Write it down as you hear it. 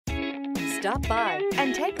Stop by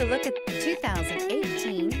and take a look at the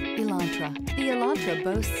 2018 Elantra. The Elantra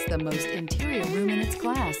boasts the most interior room in its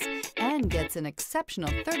class and gets an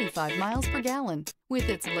exceptional 35 miles per gallon. With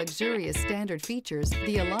its luxurious standard features,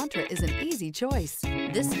 the Elantra is an easy choice.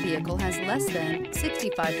 This vehicle has less than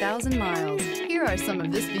 65,000 miles. Here are some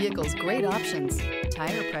of this vehicle's great options: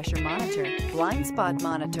 tire pressure monitor, blind spot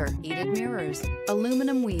monitor, heated mirrors,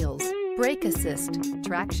 aluminum wheels, brake assist,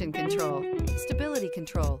 traction control, stability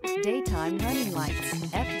control, daytime running lights,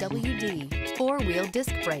 FWD, four-wheel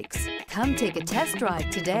disc brakes. Come take a test drive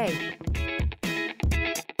today.